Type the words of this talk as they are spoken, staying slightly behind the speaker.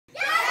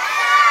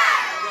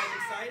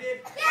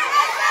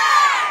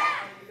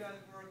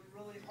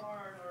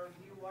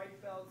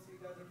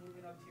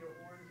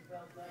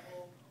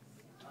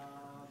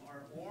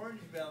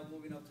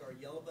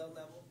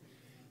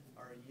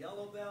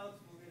yellow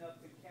belts, moving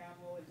up to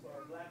camel into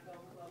our black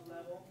belt club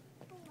level.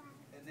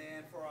 And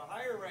then for our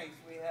higher ranks,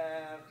 we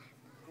have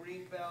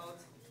green belt,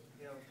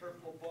 we have a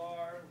purple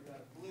bar, we got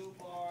a blue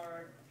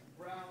bar,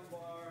 brown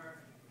bar,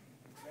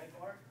 red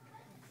bar,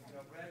 we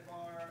got red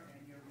bar,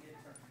 and your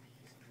mid-turn.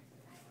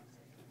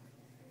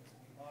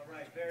 All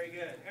right, very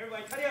good.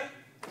 Everybody, tidy up.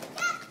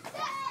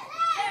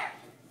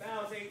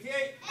 Bows,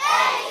 88.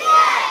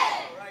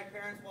 All right,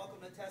 parents, welcome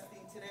to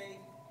testing today.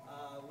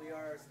 We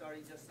are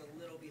starting just a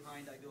little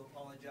behind. I do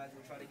apologize.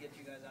 We'll try to get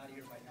you guys out of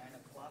here by 9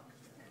 o'clock.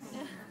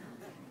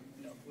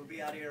 We'll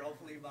be out here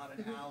hopefully about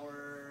an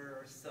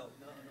hour or so.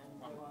 No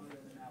longer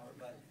than an hour.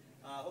 But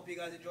hope you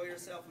guys enjoy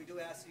yourself. We do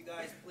ask you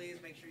guys,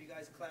 please make sure you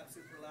guys clap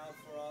super loud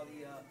for all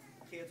the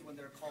kids when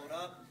they're called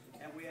up.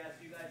 And we ask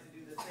you guys to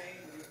do the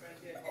same. When your friends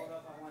get called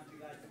up, I want you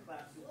guys to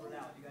clap super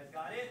loud. You guys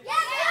got it? Yes,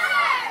 sir!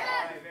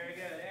 All right, very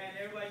good. And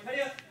everybody,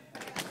 tidy up.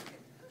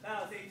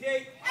 Bows,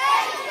 88.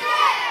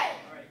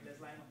 All right,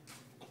 let's line up.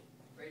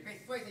 Ready, face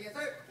this way, say yes,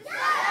 sir.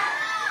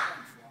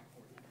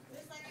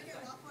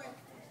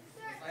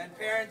 And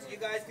parents, you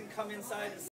guys can come inside.